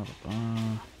ticket, blah blah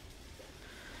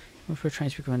blah. For a train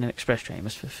to become an express train, it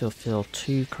must fulfill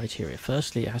two criteria.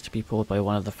 Firstly, it has to be pulled by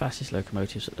one of the fastest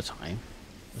locomotives at the time,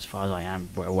 as far as I am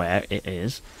aware it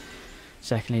is.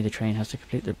 Secondly, the train has to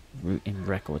complete the route in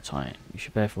record time. You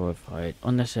should therefore avoid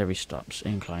unnecessary stops,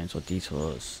 inclines or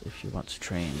detours if you want to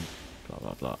train blah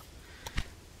blah blah.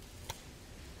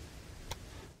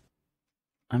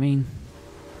 I mean,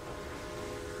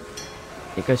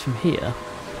 it goes from here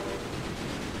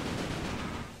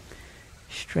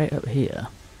straight up here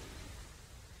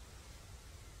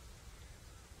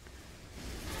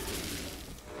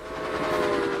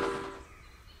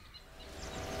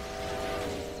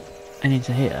and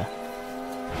into here.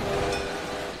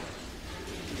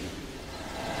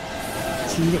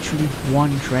 It's literally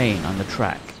one train on the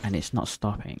track and it's not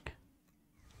stopping.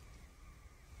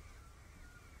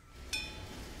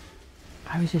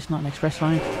 How is this not an express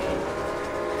line?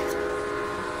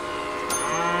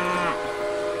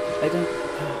 I don't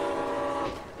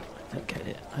get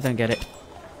it. I don't get it.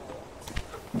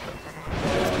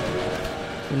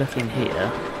 We're looking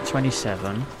here.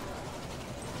 27.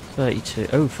 32.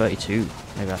 Oh, 32.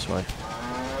 Maybe that's why.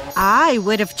 I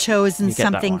would have chosen You get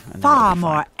that something one, and then far it'll be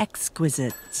more fine.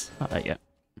 exquisite. Not that yet.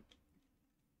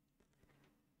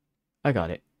 I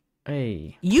got it.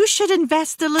 Hey. You should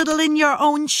invest a little in your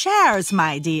own shares,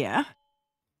 my dear.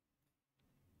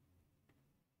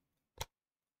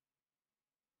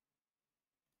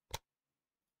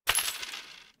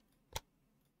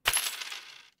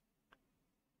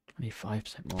 Only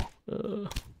 5% more.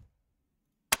 Ugh.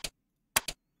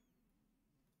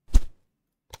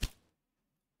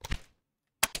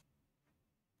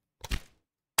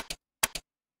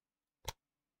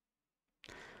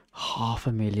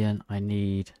 $500,000. I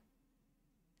need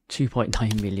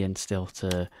 2.9 million still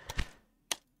to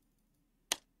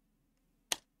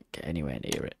get anywhere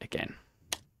near it again.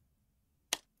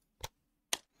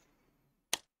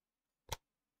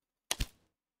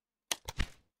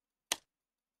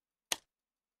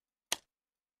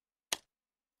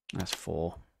 That's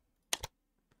 4.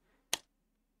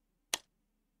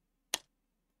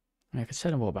 I could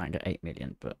sell them all back and get 8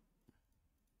 million, but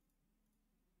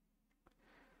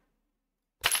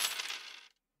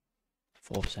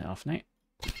 4% off, Nate.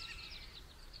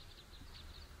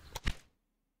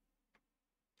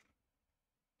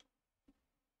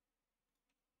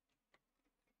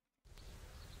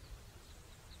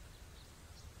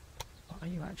 What are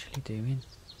you actually doing?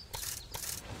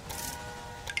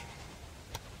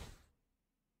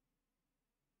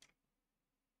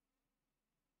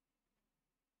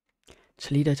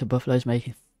 Toledo to Buffalo's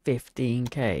making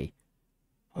 15k.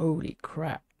 Holy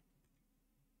crap.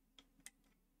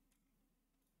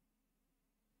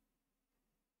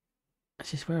 Is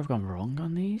this where I've gone wrong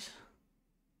on these?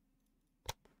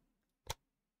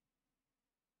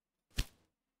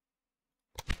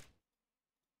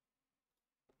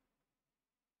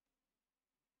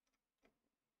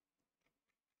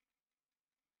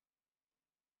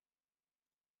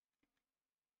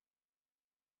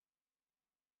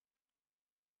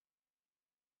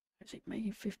 Is it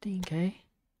making 15k?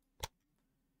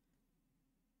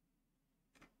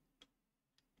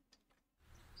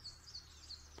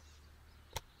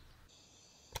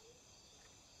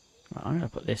 Right, I'm going to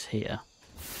put this here.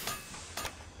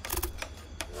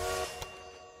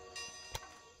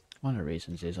 One of the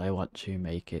reasons is I want to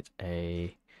make it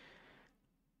a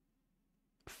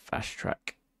fast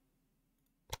track.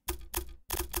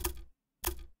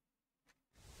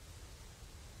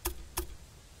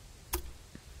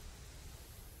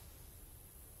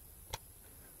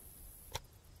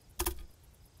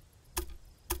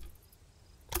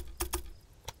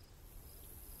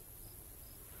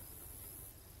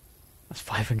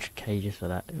 cost 500k just for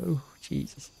that. Oh,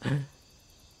 Jesus.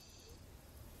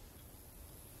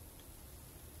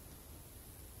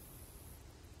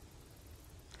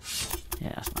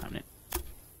 Yeah, that's not happening.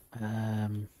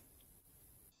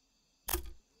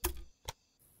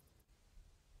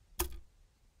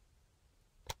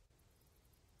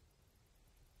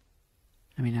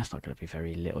 I mean, that's not going to be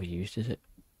very little used, is it?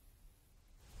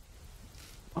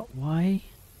 But why?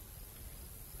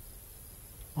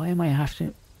 Why am I having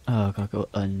to... Oh, I've got to go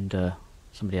under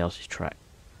somebody else's track.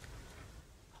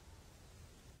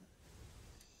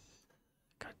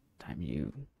 God damn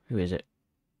you. Who is it?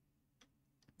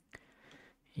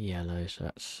 Yellow, so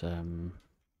that's...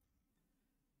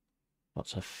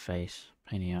 What's her face?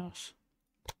 Pain in the ass.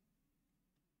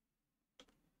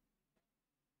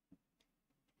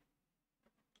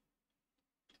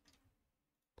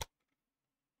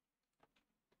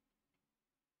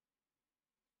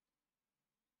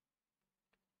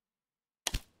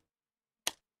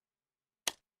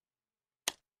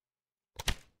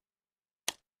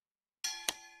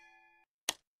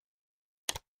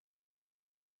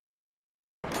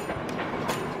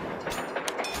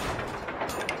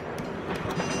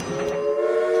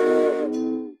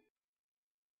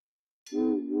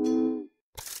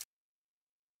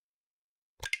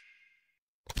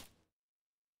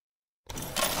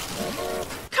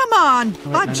 Come on,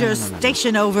 no, budge no, your no, no, no.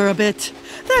 station over a bit.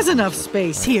 There's enough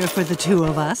space here for the two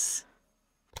of us.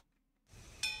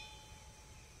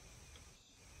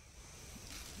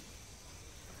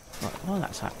 Right, while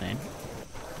that's happening...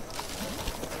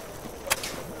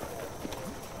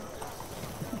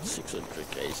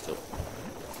 600k still.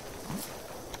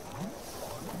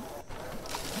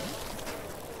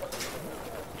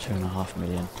 $2.5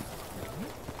 million.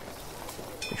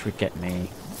 Which would get me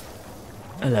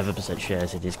 11%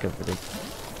 shares in his company.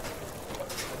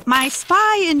 My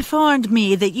spy informed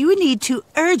me that you need to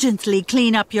urgently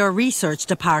clean up your research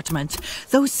department.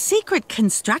 Those secret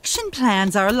construction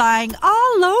plans are lying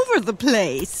all over the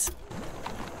place.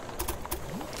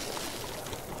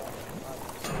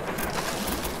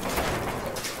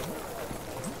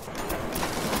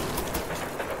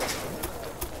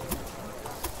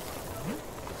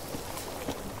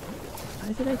 How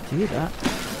did I do that?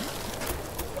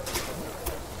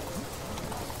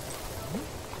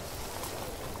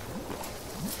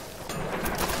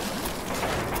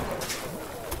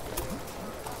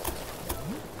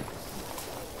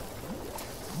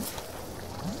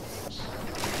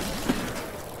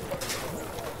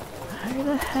 How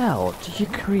the hell did you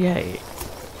create?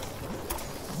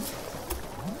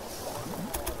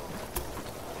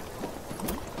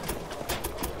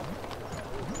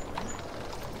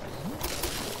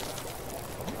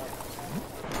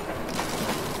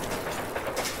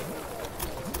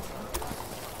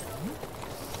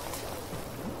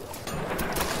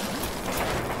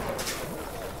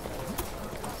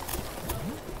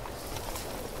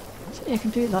 You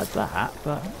can do it like that,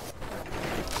 but...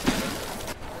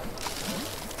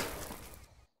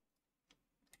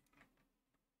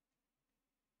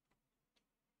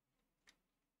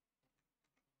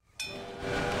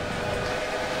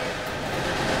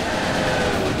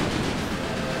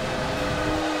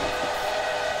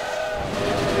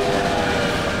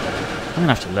 I'm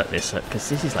gonna have to look this up because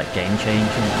this is like game changing.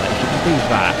 Like if you can do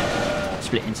that,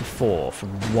 split into 4 from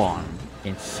 1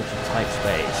 in such a tight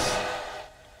space.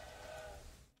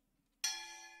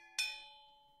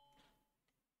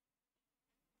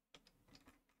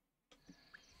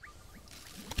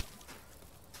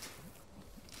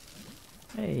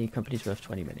 Hey, company's worth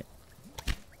 20 million.